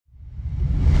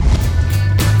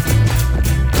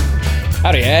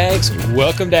Howdy, Ags.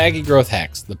 Welcome to Aggie Growth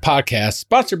Hacks, the podcast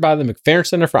sponsored by the McFerrin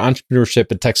Center for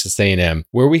Entrepreneurship at Texas A&M,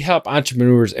 where we help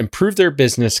entrepreneurs improve their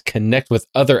business, connect with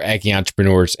other Aggie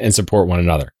entrepreneurs, and support one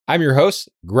another. I'm your host,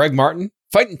 Greg Martin,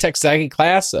 Fighting Texas Aggie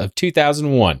class of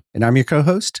 2001. And I'm your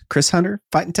co-host, Chris Hunter,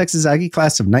 Fighting Texas Aggie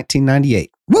class of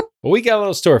 1998. Whoop! Well, we got a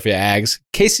little story for you, Ags.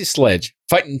 Casey Sledge,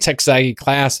 Fighting Texas Aggie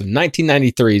class of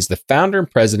 1993, is the founder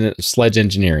and president of Sledge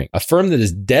Engineering, a firm that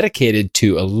is dedicated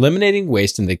to eliminating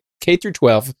waste in the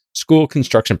K-12 school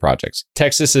construction projects.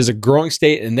 Texas is a growing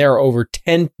state, and there are over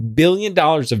 $10 billion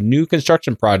of new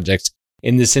construction projects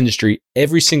in this industry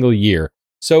every single year.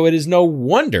 So it is no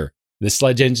wonder that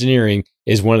Sledge Engineering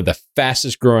is one of the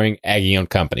fastest growing Aggie-owned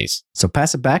companies. So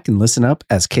pass it back and listen up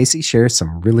as Casey shares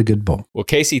some really good bull. Well,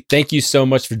 Casey, thank you so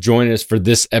much for joining us for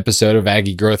this episode of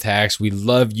Aggie Growth Hacks. We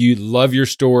love you, love your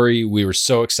story. We were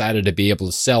so excited to be able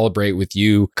to celebrate with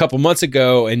you a couple months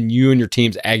ago and you and your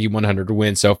team's Aggie 100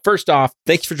 win. So first off,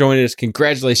 thank you for joining us.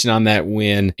 Congratulations on that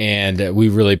win. And we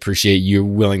really appreciate your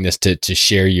willingness to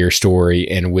share your story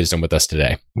and wisdom with us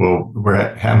today. Well,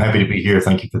 I'm happy to be here.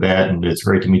 Thank you for that. And it's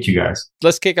great to meet you guys.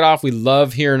 Let's kick it off. We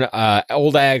love hearing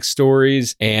old ag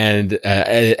stories. And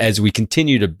as we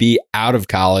continue to be out of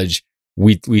college,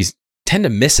 we tend to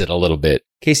miss it a little bit.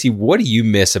 Casey, what do you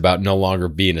miss about no longer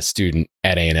being a student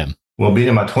at A&M? Well, being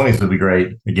in my 20s would be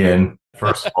great, again,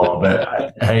 first of all.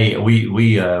 But hey,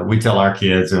 we tell our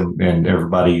kids and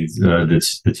everybody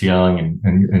that's young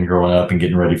and growing up and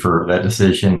getting ready for that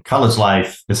decision. College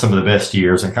life is some of the best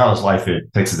years, and college life at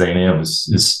Texas A&M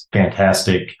is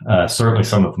fantastic. Certainly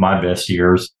some of my best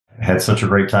years. Had such a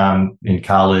great time in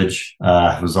college.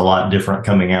 It was a lot different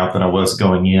coming out than I was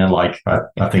going in. Like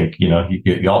I think, you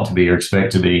ought to be or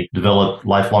expect to be. Developed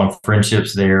lifelong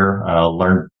friendships there.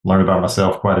 Learned about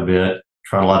myself quite a bit.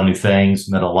 Tried a lot of new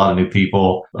things. Met a lot of new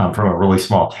people. I'm from a really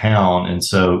small town. And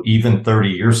so even 30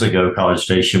 years ago, College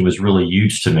Station was really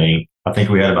huge to me. I think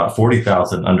we had about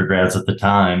 40,000 undergrads at the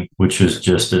time, which was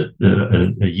just a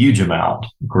huge amount.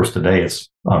 Of course, today it's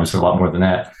obviously a lot more than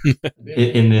that.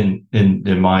 And then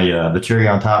in my the cherry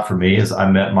on top for me is I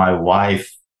met my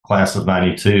wife, class of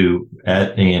 92,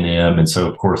 at A&M. And so,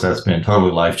 of course, that's been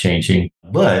totally life-changing.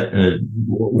 But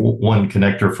one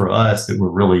connector for us that we're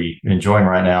really enjoying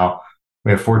right now, we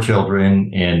have 4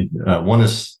 children, and one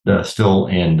is still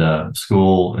in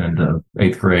school and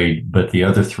 8th grade, but the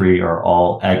other 3 are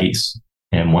all Aggies,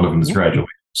 and one of them is graduating.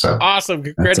 So awesome!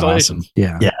 Congratulations!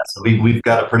 Awesome. Yeah. So we've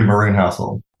got a pretty maroon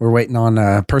household. We're waiting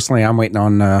on. Personally, I'm waiting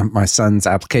on my son's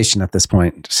application at this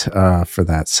point for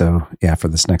that. So yeah, for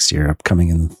this next year, upcoming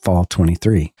in fall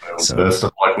 23. So best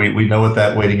of luck. We know what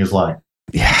that waiting is like.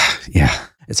 Yeah,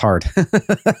 it's hard.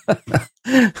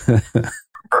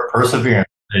 Perseverance.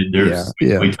 We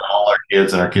tell all our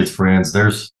kids and our kids' friends,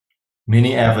 there's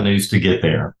many avenues to get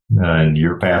there, and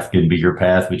your path can be your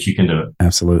path, but you can do it.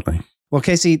 Absolutely. Well,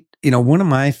 Casey, one of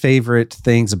my favorite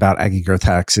things about Aggie Growth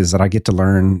Hacks is that I get to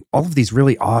learn all of these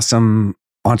really awesome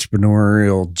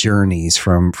entrepreneurial journeys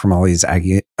from all these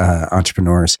Aggie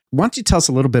entrepreneurs. Why don't you tell us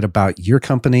a little bit about your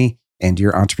company and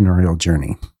your entrepreneurial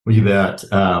journey? Well, you bet.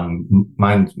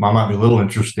 Mine might be a little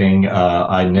interesting.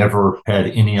 I never had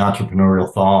any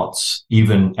entrepreneurial thoughts,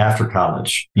 even after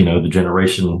college. The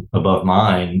generation above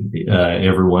mine,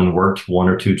 everyone worked 1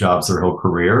 or 2 jobs their whole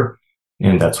career.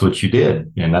 And that's what you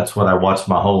did. And that's what I watched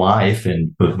my whole life.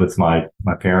 And with my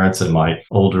parents and my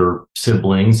older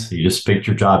siblings, you just picked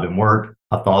your job and worked.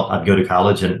 I thought I'd go to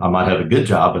college and I might have a good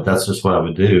job, but that's just what I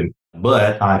would do.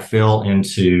 But I fell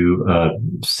into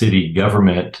city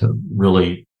government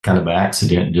really kind of by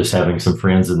accident, just having some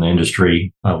friends in the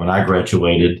industry. When I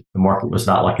graduated, the market was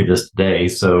not like it is today.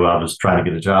 So I was trying to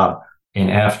get a job. And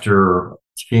after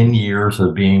 10 years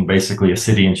of being basically a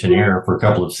city engineer for a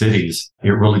couple of cities,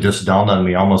 it really just dawned on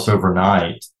me almost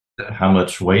overnight how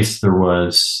much waste there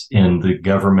was in the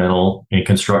governmental and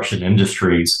construction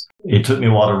industries. It took me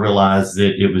a while to realize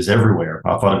that it was everywhere.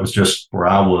 I thought it was just where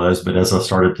I was, but as I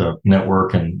started to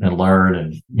network and learn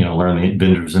and, learn the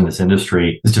vendors in this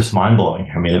industry, it's just mind blowing.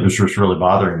 I mean, it was just really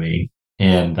bothering me.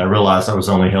 And I realized I was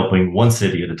only helping one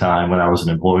city at a time when I was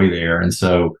an employee there. And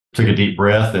so took a deep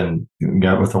breath and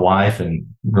got with the wife and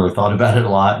really thought about it a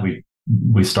lot.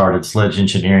 We started Sledge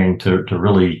Engineering to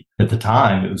really, at the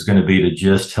time, it was going to be to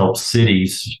just help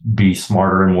cities be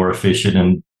smarter and more efficient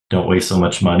and don't waste so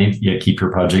much money, yet keep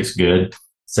your projects good,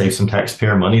 save some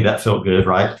taxpayer money. That felt good,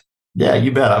 right? Yeah,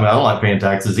 you bet. I mean, I don't like paying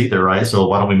taxes either, right? So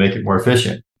why don't we make it more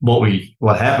efficient?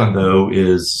 What happened though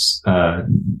is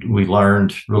we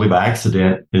learned really by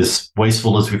accident, as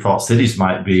wasteful as we thought cities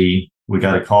might be, we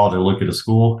got a call to look at a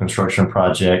school construction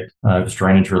project. It was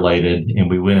drainage related, and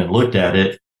we went and looked at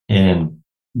it. And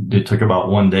it took about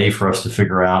one day for us to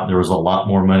figure out there was a lot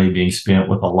more money being spent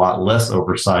with a lot less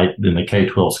oversight in the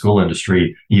K-12 school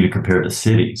industry, even compared to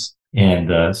cities.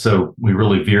 And so we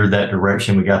really veered that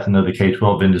direction. We got to know the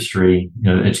K-12 industry,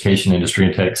 education industry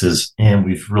in Texas, and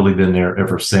we've really been there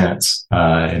ever since.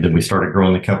 And then we started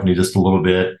growing the company just a little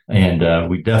bit. And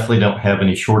we definitely don't have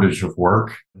any shortage of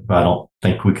work. I don't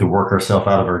think we could work ourselves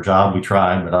out of our job. We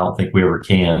try, but I don't think we ever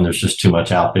can. There's just too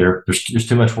much out there. There's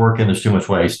too much work and there's too much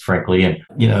waste, frankly. And,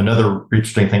 another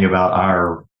interesting thing about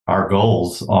our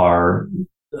goals are,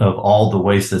 of all the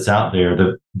waste that's out there,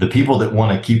 the people that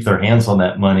want to keep their hands on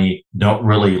that money don't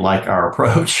really like our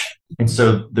approach. And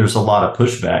so there's a lot of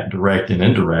pushback, direct and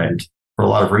indirect, for a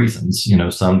lot of reasons,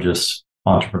 some just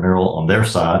entrepreneurial on their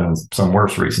side and some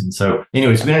worse reasons. So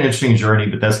anyway, it's been an interesting journey,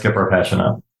 but that's kept our passion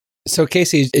up. So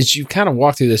Casey, as you kind of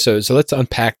walk through this, so let's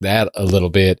unpack that a little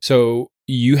bit. So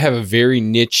you have a very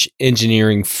niche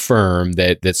engineering firm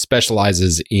that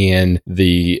specializes in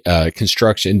the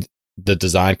construction, the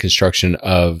design construction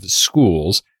of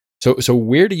schools. So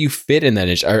where do you fit in that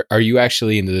niche? Are you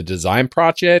actually in the design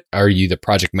project? Are you the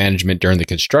project management during the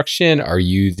construction?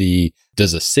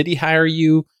 Does a city hire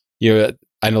you?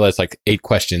 I know that's like 8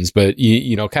 questions, but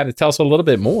kind of tell us a little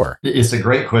bit more. It's a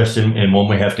great question and one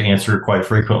we have to answer quite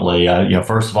frequently.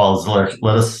 First of all, is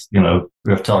let us, we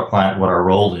have to tell our client what our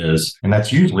role is. And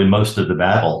that's usually most of the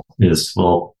battle is,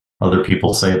 well, other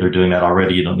people say they're doing that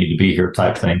already. You don't need to be here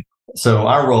type thing. So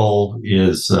our role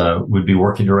is would be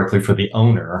working directly for the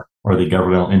owner or the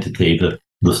governmental entity,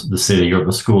 the city or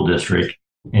the school district,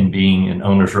 and being an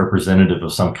owner's representative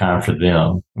of some kind for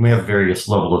them. And we have various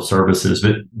levels of services,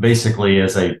 but basically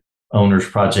as a owner's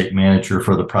project manager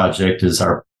for the project is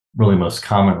our really most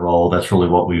common role. That's really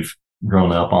what we've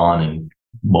grown up on and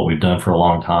what we've done for a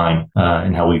long time,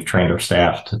 and how we've trained our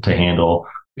staff to handle.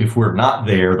 If we're not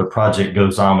there, the project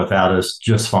goes on without us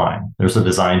just fine. There's a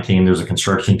design team, there's a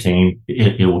construction team.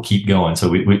 It will keep going. So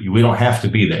we don't have to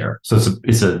be there. So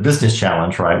it's a business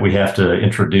challenge, right? We have to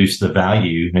introduce the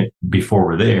value before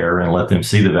we're there and let them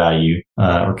see the value,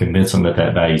 or convince them that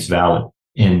value is valid.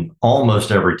 And almost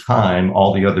every time,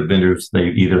 all the other vendors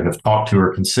they either have talked to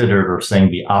or considered are saying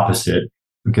the opposite,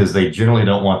 because they generally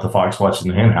don't want the fox watching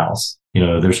the hen house.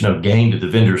 There's no gain to the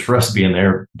vendors for us being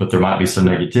there, but there might be some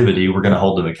negativity. We're going to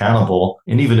hold them accountable.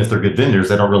 And even if they're good vendors,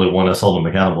 they don't really want us hold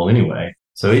them accountable anyway.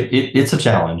 So it's a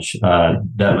challenge.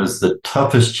 That was the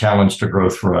toughest challenge to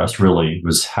growth for us, really,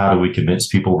 was how do we convince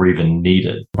people we're even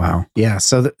needed? Wow. Yeah.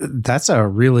 So that's a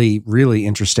really, really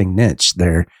interesting niche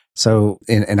there. So,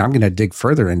 and I'm going to dig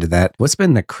further into that. What's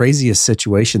been the craziest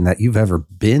situation that you've ever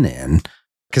been in?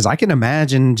 Because I can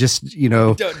imagine just,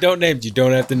 Don't name you.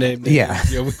 Don't have to name names.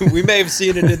 Yeah. We may have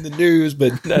seen it in the news,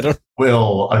 but I don't.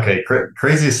 Well, okay.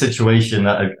 Craziest situation.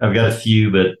 I've got a few,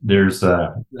 but there's,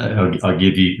 I'll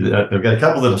give you, I've got a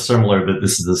couple that are similar, but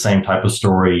this is the same type of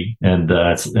story. And they're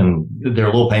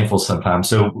a little painful sometimes.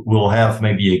 So we'll have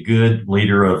maybe a good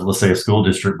leader of, let's say, a school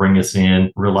district bring us in,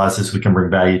 realizes we can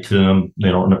bring value to them.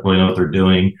 They don't really know what they're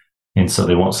doing. And so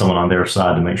they want someone on their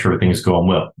side to make sure everything is going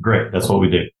well. Great. That's what we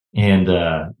do. And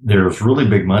there's really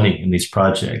big money in these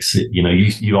projects.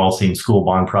 You all seen school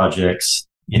bond projects,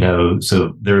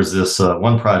 so there's this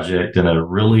one project in a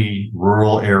really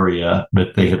rural area,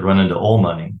 but they had run into oil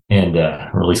money, and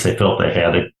or at least they felt they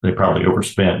had. They probably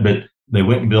overspent, but they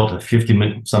went and built a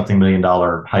 $50-something million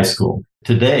high school.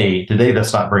 Today,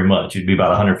 that's not very much. It'd be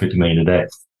about $150 million today.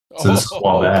 So this is a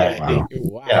while back. Okay.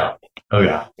 Wow. Yeah. Oh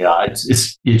yeah.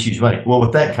 It's huge money. Well,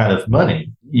 with that kind of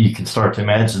money, you can start to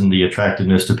imagine the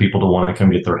attractiveness to people to want to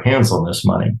come get their hands on this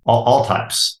money. All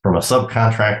types, from a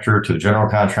subcontractor to a general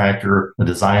contractor, a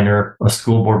designer, a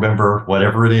school board member,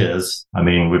 whatever it is. I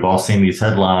mean, we've all seen these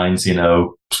headlines,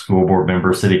 school board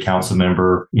member, city council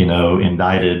member,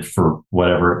 indicted for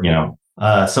whatever,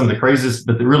 some of the craziest,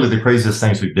 but really the craziest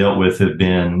things we've dealt with have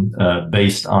been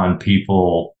based on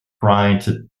people trying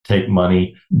to take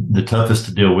money. The toughest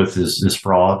to deal with is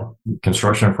fraud.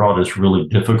 Construction fraud is really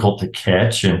difficult to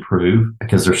catch and prove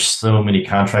because there's so many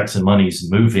contracts and monies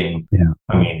moving. Yeah.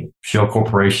 I mean, shell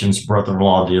corporations,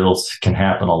 brother-in-law deals can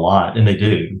happen a lot, and they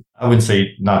do. I wouldn't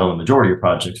say not on the majority of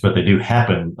projects, but they do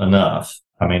happen enough.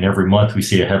 I mean, every month we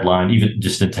see a headline, even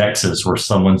just in Texas, where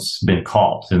someone's been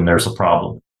caught and there's a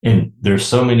problem. And there's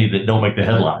so many that don't make the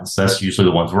headlines. That's usually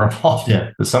the ones we're involved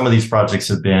in. But some of these projects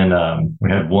have been, we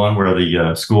had one where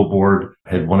the school board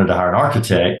had wanted to hire an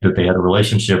architect that they had a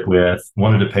relationship with,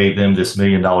 wanted to pay them this $1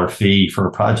 million fee for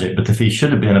a project, but the fee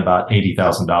should have been about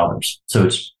 $80,000. So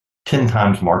it's 10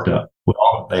 times marked up.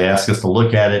 Well, they asked us to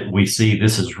look at it. We see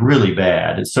this is really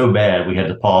bad. It's so bad we had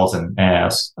to pause and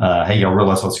ask, hey, y'all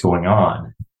realize what's going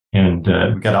on? And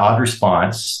we got an odd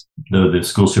response. the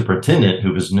school superintendent,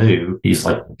 who was new, he's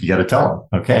like, you got to tell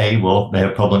them. Okay, well, they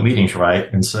have public meetings,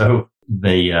 right? And so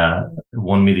they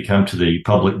wanted me to come to the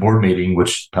public board meeting,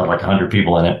 which had like 100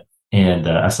 people in it. And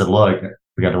I said, look,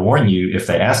 we got to warn you, if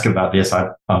they ask about this, I'm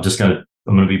going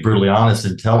to be brutally honest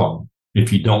and tell them,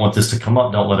 if you don't want this to come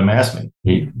up, don't let them ask me.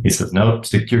 He says, no,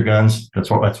 stick to your guns. That's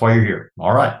why you're here.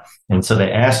 All right. And so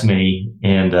they asked me,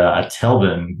 and I tell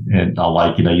them, and I'll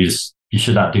like, you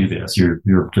should not do this.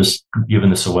 You're just giving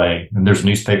this away. And there's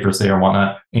newspapers there and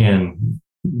whatnot. And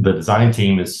the design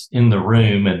team is in the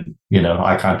room, and,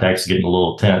 eye contact's getting a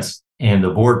little tense. And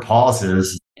the board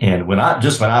pauses. And when I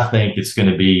think it's going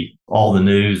to be all the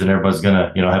news and everybody's going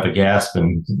to, have a gasp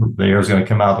and the air's going to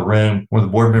come out of the room, one of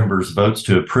the board members votes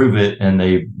to approve it, and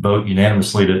they vote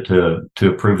unanimously to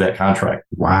approve that contract.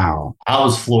 Wow. I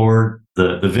was floored.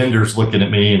 The vendor's looking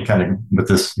at me and kind of with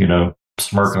this,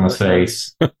 smirk on his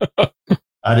face.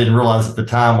 I didn't realize at the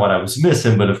time what I was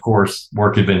missing, but of course,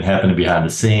 work had been happening behind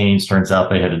the scenes. Turns out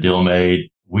they had a deal made.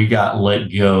 We got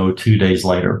let go 2 days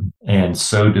later, and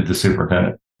so did the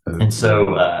superintendent. And so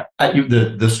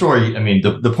the story,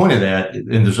 the point of that,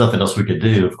 and there's nothing else we could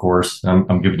do, of course.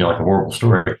 I'm giving you like a horrible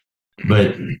story,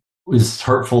 but as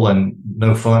hurtful and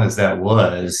no fun as that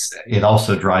was, it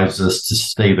also drives us to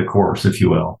stay the course, if you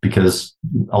will, because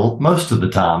most of the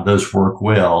time those work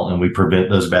well and we prevent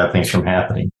those bad things from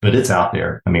happening. But it's out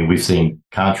there. We've seen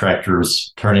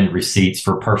contractors turn in receipts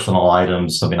for personal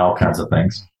items. All kinds of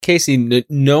things. Casey,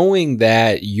 knowing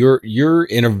that you're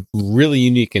in a really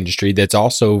unique industry that's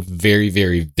also very,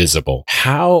 very visible,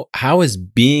 how is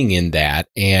being in that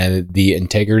and the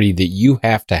integrity that you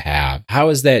have to have, how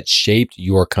has that shaped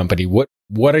your company?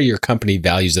 What are your company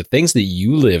values, the things that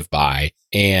you live by,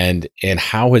 and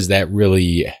how has that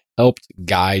really helped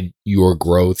guide your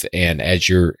growth and as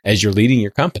you're leading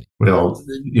your company? Well,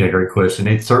 yeah, great question.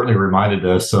 It certainly reminded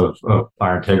us of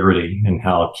our integrity and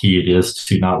how key it is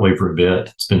to not waver a bit.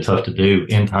 It's been tough to do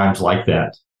in times like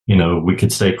that. We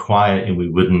could stay quiet and we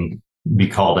wouldn't be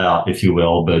called out, if you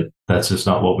will, but that's just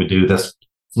not what we do. That's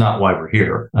not why we're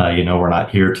here. We're not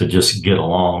here to just get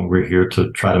along. We're here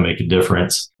to try to make a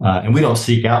difference. And we don't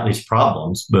seek out these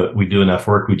problems, but we do enough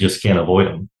work. We just can't avoid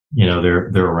them.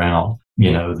 They're around.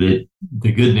 The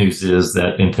good news is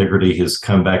that integrity has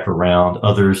come back around.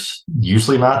 Others,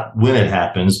 usually not when it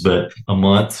happens, but a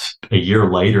month, a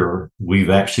year later,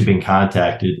 we've actually been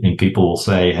contacted and people will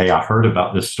say, hey, I heard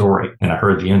about this story and I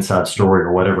heard the inside story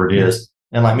or whatever it is.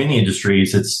 And like many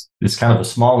industries, it's kind of a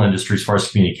small industry as far as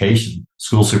communication.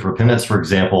 School superintendents, for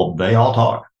example, they all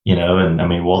talk,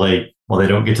 while they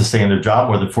don't get to stay in their job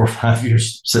more than 4 or 5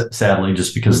 years, sadly,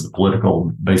 just because of the political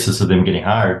basis of them getting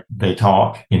hired, they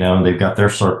talk, and they've got their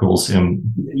circles. And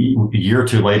a year or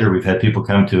two later, we've had people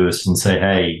come to us and say,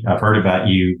 hey, I've heard about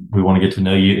you. We want to get to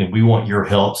know you and we want your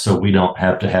help so we don't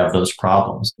have to have those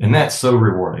problems. And that's so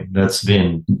rewarding. That's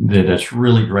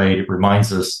really great. It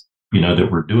reminds us, that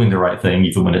we're doing the right thing,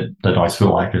 even when it doesn't always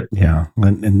feel like it. Yeah.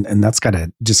 And that's got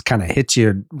to just kind of hit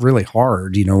you really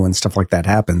hard, when stuff like that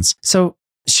happens. So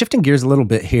shifting gears a little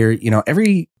bit here,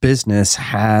 every business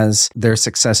has their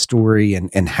success story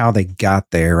and how they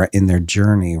got there in their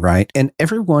journey, right? And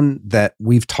everyone that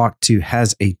we've talked to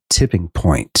has a tipping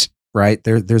point, right?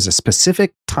 There's a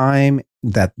specific time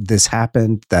that this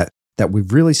happened that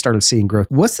we've really started seeing growth.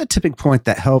 What's the tipping point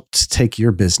that helped take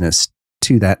your business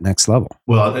to that next level?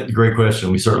 Well, that's a great question.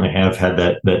 We certainly have had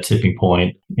that tipping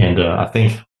point. And I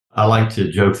think I like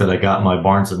to joke that I got my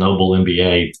Barnes & Noble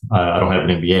MBA. I don't have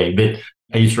an MBA, but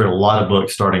I used to read a lot of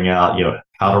books starting out,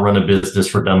 how to run a business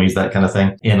for dummies, that kind of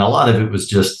thing. And a lot of it was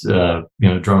just,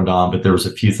 droned on, but there was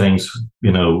a few things,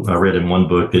 I read in one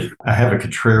book that I have a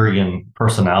contrarian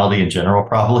personality in general,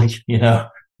 probably,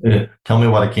 tell me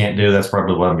what I can't do. That's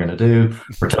probably what I'm going to do.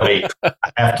 Or tell me I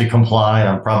have to comply.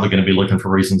 I'm probably going to be looking for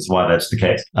reasons why that's the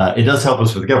case. It does help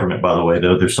us with government, by the way,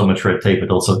 though. There's so much red tape. It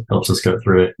also helps us go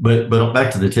through it. But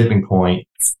back to the tipping point,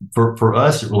 for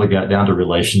us, it really got down to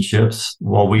relationships.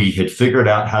 While we had figured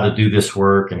out how to do this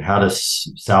work and how to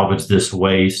salvage this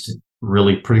waste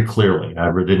really pretty clearly,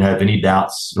 I didn't have any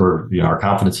doubts or, our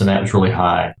confidence in that was really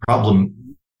high. Problem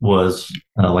was,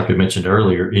 like I mentioned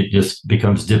earlier, it just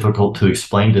becomes difficult to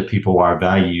explain to people why our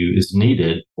value is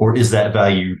needed. Or is that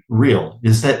value real?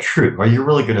 Is that true? Are you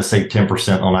really going to save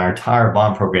 10% on our entire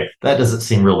bond program? That doesn't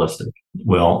seem realistic.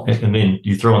 Well, and then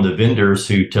you throw in the vendors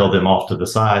who tell them off to the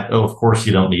side, oh, of course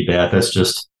you don't need that. That's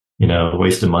just,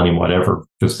 wasting money, whatever,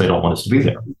 because they don't want us to be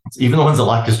there. Even the ones that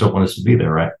like us don't want us to be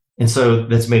there, right? And so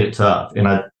that's made it tough. And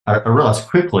I realized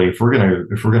quickly, if we're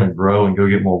gonna grow and go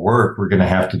get more work, we're gonna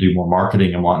have to do more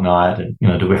marketing and whatnot. And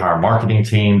do we hire a marketing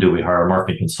team? Do we hire a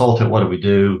marketing consultant? What do we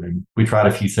do? And we tried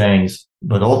a few things.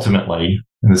 But ultimately,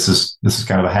 and this is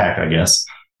kind of a hack, I guess,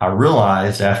 I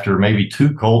realized after maybe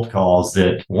 2 cold calls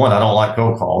that, one, I don't like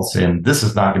cold calls, and this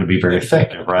is not going to be very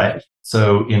effective, right?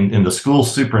 So in the school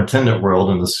superintendent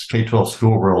world, in the K-12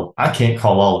 school world, I can't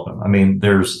call all of them. I mean,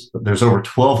 there's over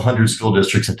 1,200 school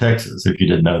districts in Texas, if you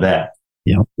didn't know that.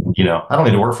 Yeah. I don't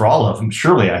need to work for all of them.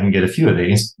 Surely I can get a few of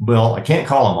these. Well, I can't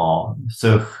call them all.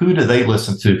 So who do they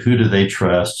listen to? Who do they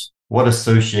trust? What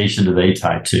association do they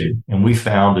tie to? And we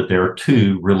found that there are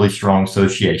 2 really strong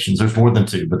associations. There's more than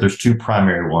 2, but there's 2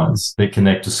 primary ones that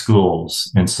connect to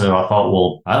schools. And so I thought,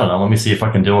 well, I don't know, let me see if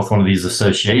I can deal with one of these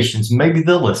associations. Maybe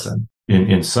they'll listen.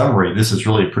 In summary, this is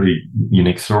really a pretty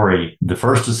unique story. The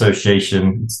first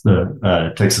association, it's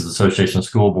the Texas Association of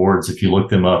School Boards. If you look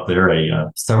them up, they're a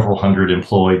several hundred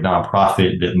employed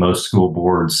nonprofit that most school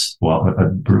boards,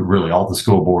 really all the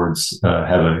school boards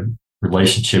have a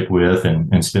relationship with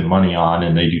and spend money on,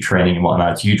 and they do training and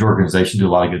whatnot. It's a huge organization, do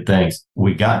a lot of good things.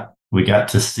 We got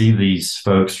to see these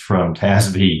folks from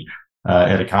TASB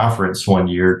at a conference one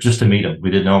year just to meet them.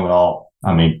 We didn't know them at all.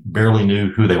 I mean, barely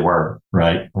knew who they were,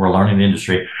 right? We're learning the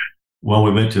industry. Well, we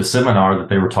went to a seminar that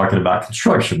they were talking about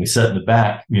construction. We sat in the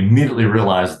back. We immediately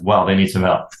realized, wow, they need some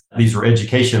help. These were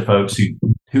education folks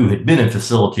who had been in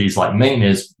facilities like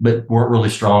maintenance, but weren't really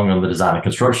strong on the design and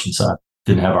construction side,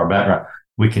 didn't have our background.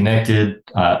 We connected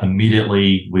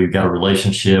immediately. We got a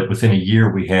relationship. Within a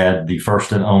year, we had the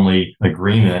first and only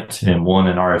agreement and won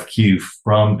an RFQ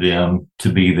from them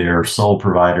to be their sole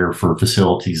provider for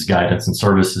facilities, guidance, and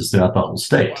services throughout the whole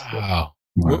state. Wow.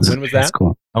 When was that? That's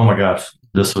cool. Oh my gosh.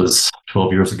 This was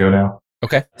 12 years ago now.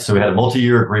 Okay. So we had a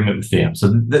multi-year agreement with them. So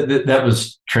that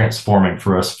was transforming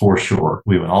for us for sure.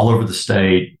 We went all over the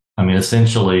state. I mean,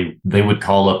 essentially, they would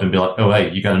call up and be like, oh,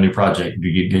 hey, you got a new project.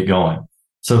 You get going.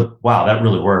 So, wow, that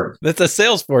really worked. That's a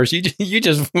sales force. You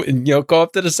just go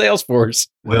up to the sales force.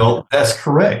 Well, that's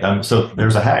correct. So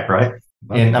there's a hack, right?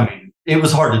 And I mean, it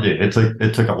was hard to do.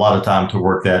 It took a lot of time to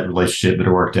work that relationship, but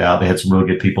it worked out. They had some really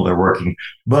good people there working.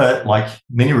 But like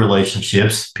many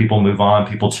relationships, people move on,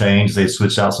 people change. They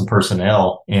switched out some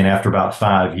personnel. And after about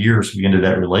 5 years, we ended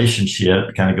that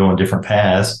relationship, kind of going different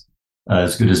paths.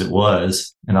 As good as it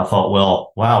was. And I thought,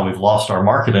 well, wow, we've lost our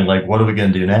marketing. Like, what are we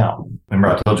going to do now? Remember,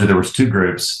 I told you there was 2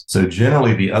 groups. So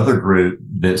generally the other group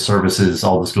that services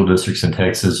all the school districts in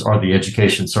Texas are the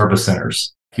education service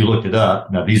centers. If you looked it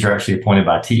up, now these are actually appointed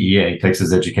by TEA,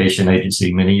 Texas Education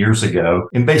Agency, many years ago.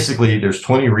 And basically there's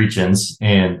 20 regions,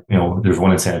 and there's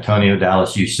one in San Antonio,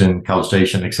 Dallas, Houston, College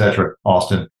Station, etc.,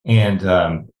 Austin. And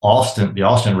the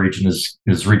Austin region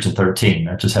is region 13.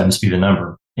 That just happens to be the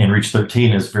number. And Reach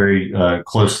 13 is very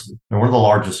close. They're one of the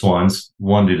largest ones,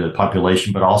 one due to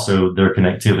population, but also their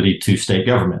connectivity to state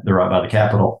government. They're right by the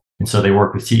Capitol. And so they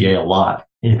work with TA a lot.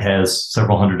 It has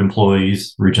several hundred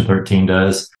employees, Region 13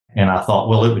 does. And I thought,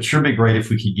 well, it would sure be great if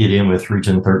we could get in with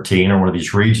Region 13 or one of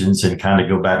these regions and kind of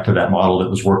go back to that model that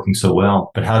was working so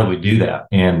well. But how do we do that?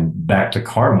 And back to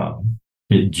karma.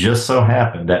 It just so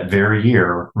happened that very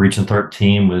year, Region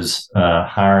 13 was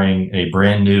hiring a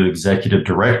brand new executive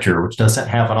director, which doesn't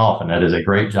happen often. That is a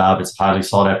great job. It's a highly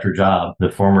sought after job.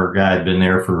 The former guy had been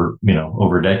there for,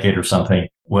 over a decade or something.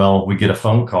 Well, we get a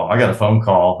phone call. I got a phone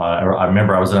call. I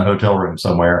remember I was in a hotel room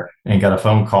somewhere and got a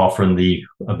phone call from the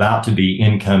about to be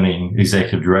incoming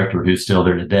executive director who's still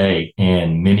there today.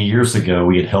 And many years ago,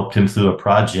 we had helped him through a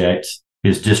project.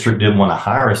 His district didn't want to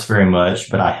hire us very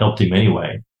much, but I helped him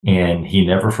anyway. And he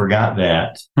never forgot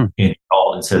that. And he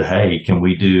called and said, hey, can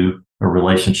we do a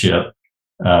relationship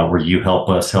where you help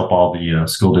us help all the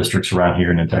school districts around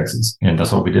here and in Texas? And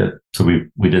that's what we did. So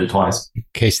we did it twice.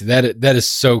 Casey, that is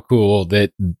so cool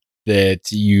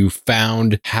that you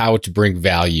found how to bring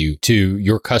value to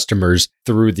your customers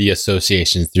through the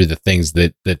associations, through the things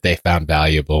that they found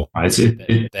valuable.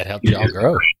 That helped you all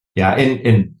grow. Yeah,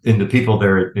 and the people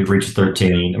there at Reach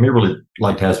 13, I mean, really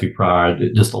like TASB Pride,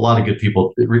 just a lot of good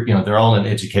people. They're all in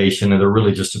education, and they're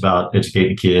really just about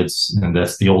educating kids, and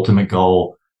that's the ultimate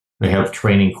goal. They have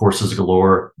training courses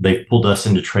galore. They've pulled us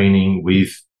into training.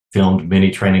 We've filmed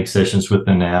many training sessions with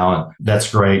them now, and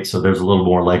that's great. So there's a little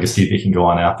more legacy that can go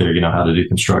on out there, how to do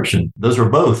construction. Those are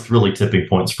both really tipping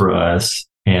points for us.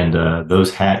 And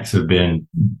those hacks have been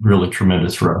really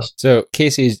tremendous for us. So,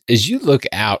 Casey, as you look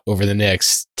out over the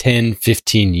next 10,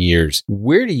 15 years,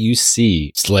 where do you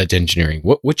see Sledge Engineering?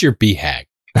 What's your B hack?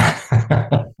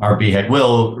 Our B hack?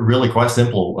 Well, really quite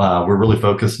simple. We're really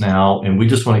focused now, and we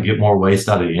just want to get more waste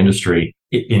out of the industry.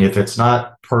 And if it's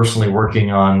not personally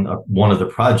working on one of the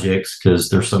projects, because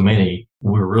there's so many,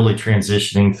 we're really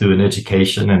transitioning through an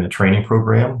education and a training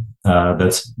program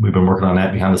We've been working on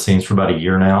that behind the scenes for about a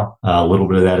year now. A little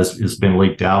bit of that has been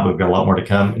leaked out, but we've got a lot more to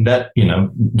come. And that,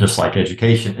 just like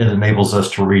education, it enables us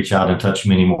to reach out and touch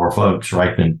many more folks,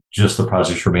 right, than just the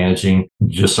projects we're managing.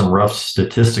 Just some rough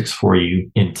statistics for you.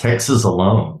 In Texas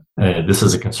alone, this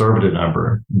is a conservative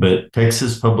number, but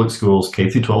Texas public schools,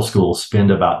 K through 12 schools, spend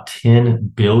about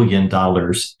 $10 billion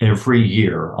every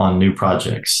year on new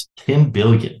projects. $10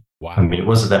 billion. Wow. I mean, it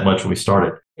wasn't that much when we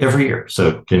started. Every year.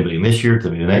 So 10 billion this year,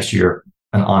 10 billion next year,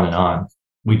 and on and on.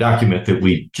 We document that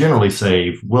we generally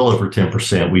save well over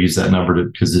 10%. We use that number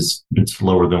because it's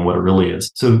lower than what it really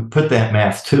is. So put that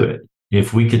math to it.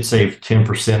 If we could save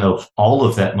 10% of all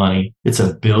of that money, it's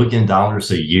 $1 billion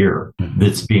a year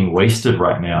that's being wasted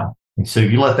right now. And so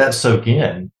you let that soak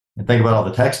in and think about all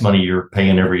the tax money you're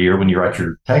paying every year when you write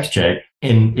your tax check.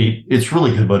 And it's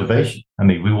really good motivation. I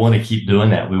mean, we want to keep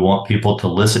doing that. We want people to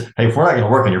listen. Hey, if we're not going to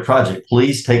work on your project,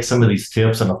 please take some of these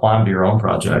tips and apply them to your own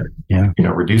project. Yeah.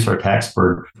 Reduce our tax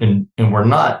burden. And we're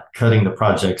not cutting the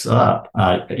projects up.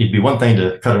 It'd be one thing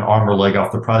to cut an arm or leg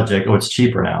off the project. Oh, it's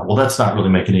cheaper now. Well, that's not really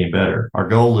making it any better. Our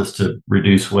goal is to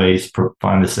reduce waste,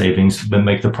 find the savings, but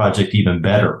make the project even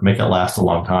better, make it last a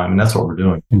long time. And that's what we're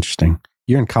doing. Interesting.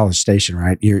 You're in College Station,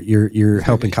 right? You're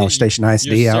helping College Station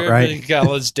ISD out, right?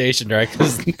 College Station, right?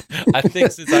 Because I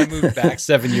think since I moved back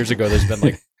 7 years ago, there's been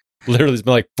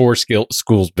like 4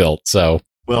 schools built. So,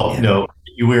 well, no,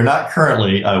 we're not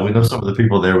currently. We know some of the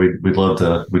people there. We'd love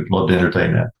to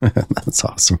entertain that. That's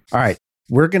awesome. All right.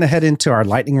 We're going to head into our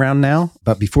lightning round now.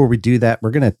 But before we do that,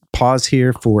 we're going to pause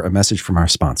here for a message from our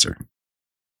sponsor.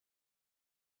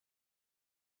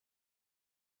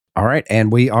 All right.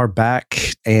 And we are back.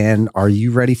 And are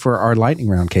you ready for our lightning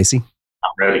round, Casey?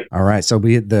 I'm ready. All right. So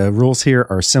the rules here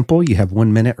are simple. You have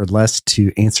 1 minute or less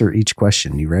to answer each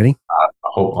question. You ready?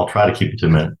 I'll try to keep it to a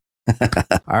minute.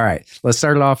 All right. Let's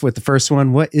start it off with the first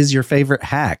one. What is your favorite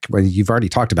hack? Well, you've already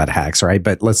talked about hacks, right?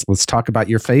 But let's talk about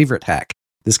your favorite hack.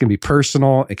 This can be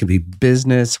personal. It can be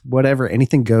business, whatever.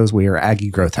 Anything goes. We are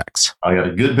Aggie Growth Hacks. I got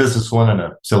a good business one and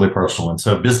a silly personal one.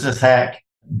 So business hack,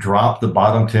 drop the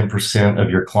bottom 10%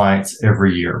 of your clients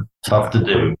every year. Tough to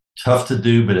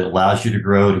do, but it allows you to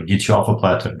grow, to get you off a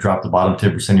plateau. Drop the bottom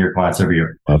 10% of your clients every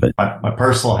year. Love it. My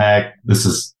personal hack, this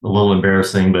is a little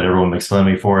embarrassing, but everyone makes fun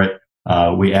of me for it.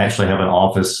 We actually have an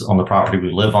office on the property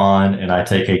we live on, and I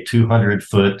take a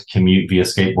 200-foot commute via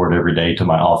skateboard every day to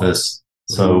my office.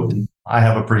 So I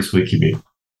have a pretty sweet commute.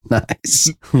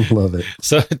 Nice. Love it.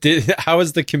 So how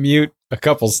was the commute a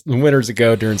couple winters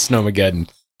ago during Snowmageddon?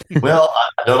 Well,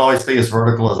 I don't always stay as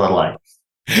vertical as I like.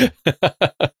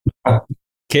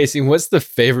 Casey, what's the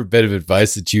favorite bit of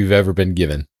advice that you've ever been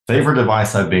given? Favorite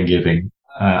advice I've been giving.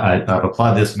 I've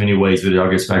applied this many ways, but it all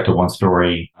gets back to one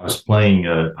story. I was playing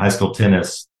high school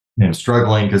tennis and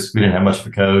struggling because we didn't have much of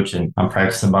a coach, and I'm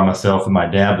practicing by myself, and my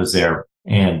dad was there,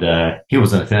 and he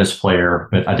wasn't a tennis player,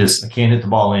 but I can't hit the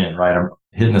ball in, right? I'm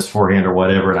hitting this forehand or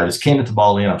whatever, and I just can't hit the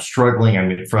ball in. I'm struggling. I'm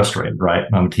getting frustrated, right?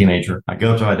 I'm a teenager. I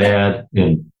go up to my dad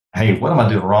and, hey, what am I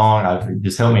doing wrong?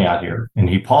 Just help me out here. And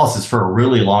he pauses for a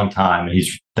really long time, and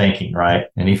he's thinking, right?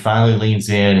 And he finally leans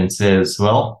in and says,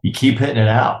 well, you keep hitting it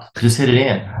out. Just hit it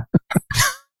in.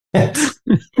 I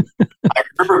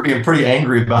remember being pretty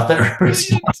angry about that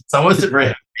response. I wasn't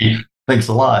ready. Thanks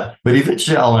a lot. But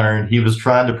eventually I learned he was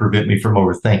trying to prevent me from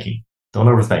overthinking. Don't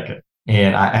overthink it.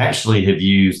 And I actually have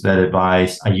used that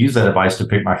advice. I used that advice to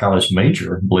pick my college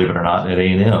major, believe it or not, at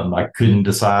A&M. I couldn't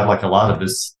decide like a lot of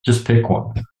us, just pick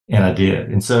one. And I did.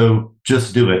 And so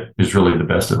just do it is really the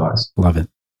best advice. Love it.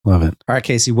 Love it. All right,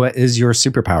 Casey, what is your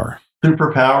superpower?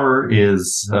 Superpower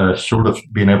is short of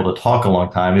being able to talk a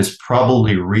long time is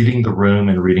probably reading the room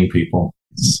and reading people.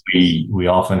 We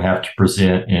often have to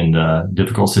present in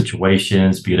difficult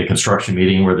situations, be it a construction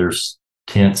meeting where there's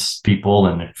tense people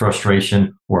and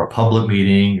frustration, or a public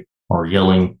meeting, or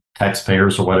yelling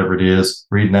taxpayers or whatever it is.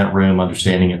 Reading that room,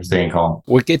 understanding it, and staying calm.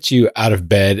 What gets you out of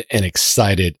bed and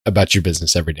excited about your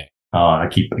business every day? I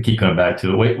keep coming back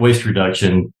to it. Waste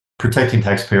reduction, protecting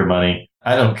taxpayer money.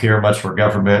 I don't care much for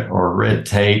government or red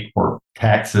tape or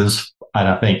taxes. And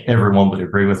I think everyone would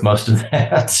agree with most of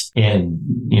that. And,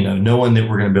 knowing that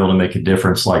we're going to be able to make a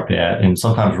difference like that in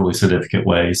sometimes really significant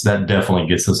ways, that definitely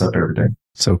gets us up every day.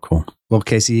 So cool. Well,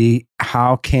 Casey,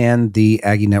 how can the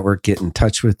Aggie Network get in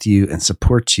touch with you and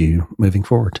support you moving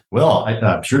forward? Well,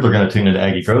 I'm sure they're going to tune into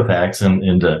Aggie Growth Hacks and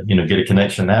get a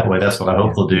connection that way. That's what I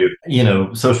hope they'll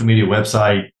do. Social media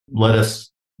website, let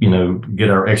us get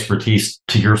our expertise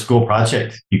to your school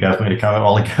project. You guys made a comment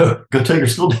while ago. Go tell your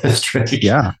school district.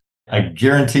 Yeah. I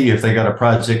guarantee if they got a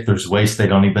project, there's waste they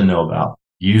don't even know about.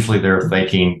 usually they're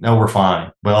thinking, no, we're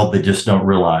fine. Well, they just don't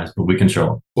realize, but we can show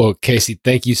them. Well, Casey,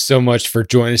 thank you so much for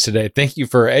joining us today. Thank you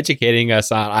for educating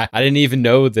us on. I didn't even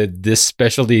know that this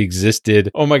specialty existed.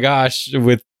 Oh my gosh,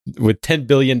 with $10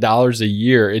 billion a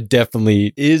year, it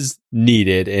definitely is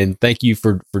needed. And thank you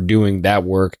for doing that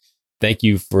work. Thank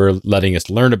you for letting us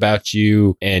learn about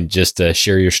you and just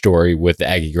share your story with the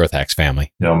Aggie Growth Hacks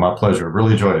family. My pleasure.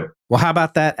 Really enjoyed it. Well, how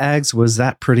about that, Ags? Was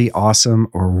that pretty awesome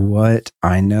or what?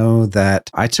 I know that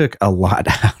I took a lot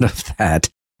out of that.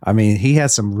 I mean, he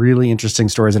has some really interesting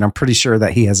stories, and I'm pretty sure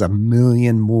that he has a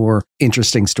million more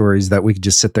interesting stories that we could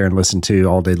just sit there and listen to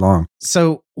all day long.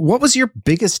 So what was your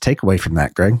biggest takeaway from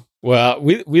that, Greg? Well,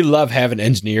 we love having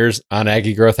engineers on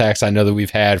Aggie Growth Hacks. I know that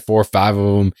we've had 4 or 5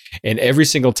 of them. And every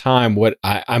single time, what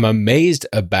I'm amazed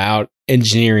about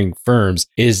engineering firms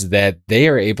is that they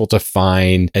are able to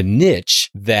find a niche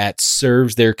that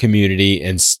serves their community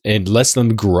and lets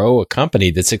them grow a company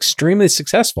that's extremely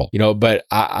successful. But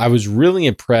I was really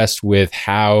impressed with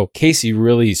how Casey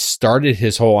really started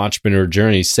his whole entrepreneur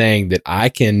journey saying that I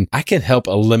can help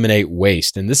eliminate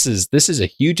waste. And this is a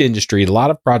huge industry, a lot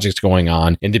of projects going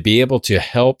on, and to be able to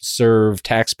help serve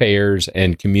taxpayers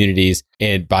and communities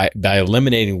and by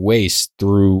eliminating waste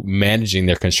through managing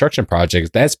their construction projects,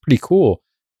 that's pretty cool.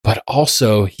 But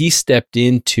also he stepped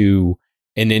into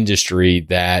an industry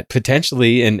that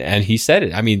potentially, and he said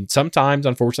it, I mean, sometimes,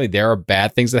 unfortunately, there are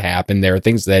bad things that happen. There are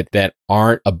things that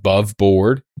aren't above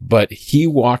board, but he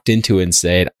walked into it and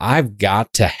said, I've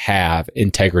got to have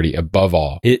integrity above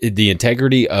all. The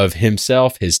integrity of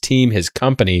himself, his team, his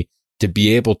company, to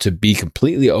be able to be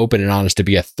completely open and honest, to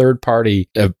be a third party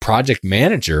project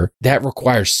manager, that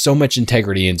requires so much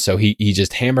integrity. And so he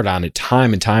just hammered on it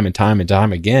time and time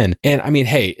again. And I mean,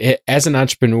 hey, as an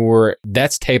entrepreneur,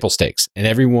 that's table stakes. And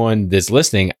everyone that's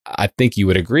listening, I think you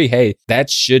would agree, hey,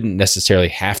 that shouldn't necessarily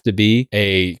have to be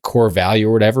a core value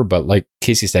or whatever. But like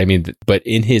Casey said, I mean, but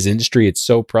in his industry, it's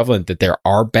so prevalent that there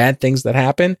are bad things that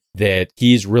happen that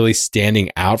he's really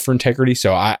standing out for integrity.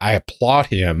 So I applaud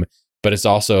him. But it's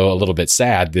also a little bit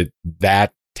sad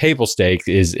that table stake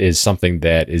is something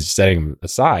that is setting him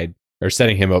aside or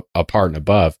setting him apart and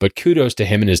above. But kudos to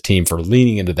him and his team for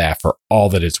leaning into that for all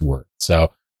that it's worth.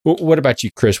 So what about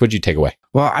you, Chris? What did you take away?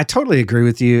 Well, I totally agree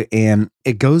with you. And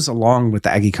it goes along with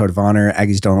the Aggie Code of Honor.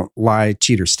 Aggies don't lie,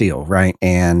 cheat, or steal, right?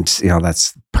 And,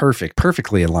 that's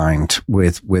perfectly aligned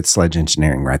with Sledge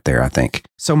Engineering right there, I think.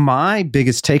 So my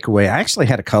biggest takeaway, I actually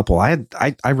had a couple. I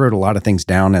wrote a lot of things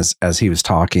down as he was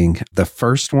talking. The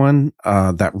first one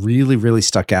that really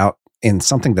stuck out, and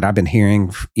something that I've been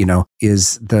hearing,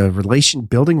 is the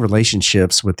building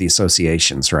relationships with the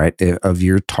associations, right, of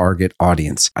your target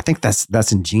audience. I think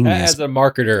that's ingenious. As a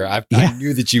marketer, I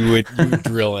knew that you would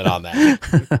drill in on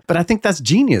that. But I think that's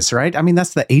genius, right? I mean,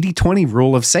 that's the 80-20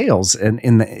 rule of sales,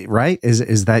 and right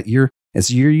is that you're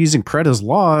using Pareto's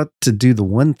law to do the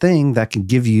one thing that can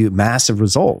give you massive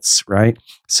results, right?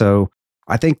 So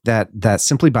I think that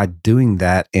simply by doing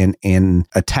that and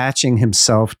attaching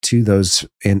himself to those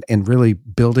and really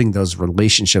building those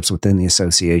relationships within the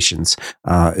associations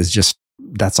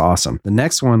that's awesome. The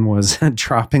next one was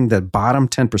dropping the bottom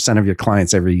 10% of your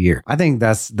clients every year. I think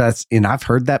that's and I've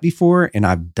heard that before and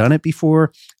I've done it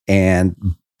before,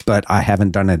 but I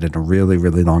haven't done it in a really,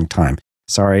 really long time.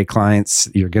 Sorry, clients,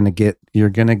 you're gonna get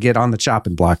on the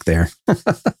chopping block there.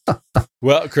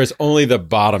 Well, Chris, only the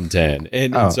bottom 10.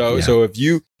 So if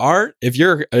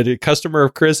you're a customer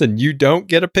of Chris and you don't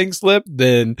get a pink slip,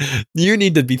 then you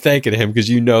need to be thanking him because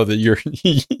you know that you're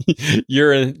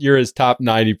his top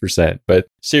 90%. But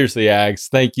seriously, Ags,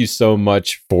 thank you so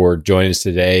much for joining us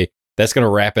today. That's going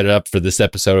to wrap it up for this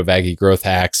episode of Aggie Growth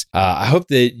Hacks. I hope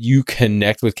that you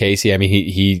connect with Casey. I mean,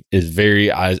 he is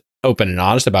very open and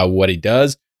honest about what he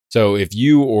does. So if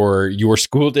you or your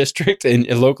school district and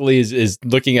locally is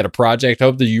looking at a project,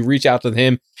 hope that you reach out to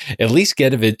him, at least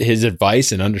get his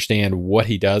advice and understand what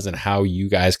he does and how you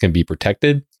guys can be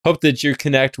protected. Hope that you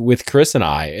connect with Chris and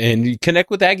I and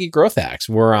connect with Aggie Growth Hacks.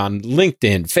 We're on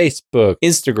LinkedIn, Facebook,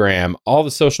 Instagram, all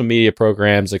the social media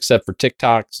programs except for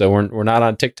TikTok. So we're not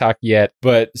on TikTok yet,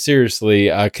 but seriously,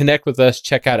 connect with us.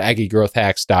 Check out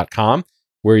aggiegrowthhacks.com.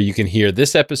 where you can hear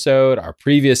this episode, our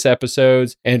previous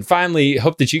episodes. And finally,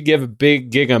 hope that you give a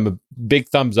big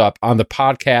thumbs up on the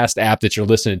podcast app that you're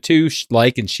listening to,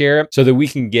 like and share it so that we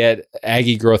can get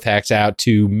Aggie Growth Hacks out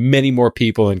to many more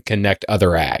people and connect other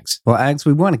Ags. Well, Ags,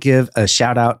 we want to give a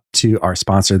shout out to our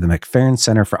sponsor, the McFerrin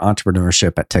Center for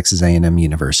Entrepreneurship at Texas A&M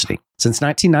University. Since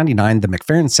 1999, the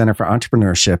McFerrin Center for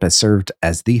Entrepreneurship has served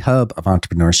as the hub of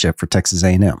entrepreneurship for Texas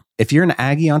A&M. If you're an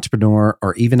Aggie entrepreneur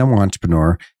or even an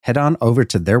entrepreneur, head on over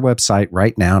to their website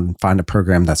right now and find a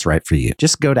program that's right for you.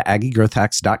 Just go to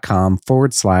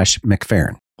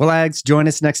aggiegrowthhacks.com/McFerrin. Well, Ags, join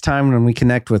us next time when we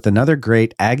connect with another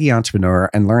great Aggie entrepreneur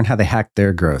and learn how they hack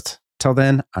their growth. Till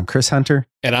then, I'm Chris Hunter.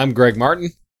 And I'm Greg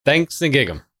Martin. Thanks and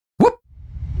gig 'em.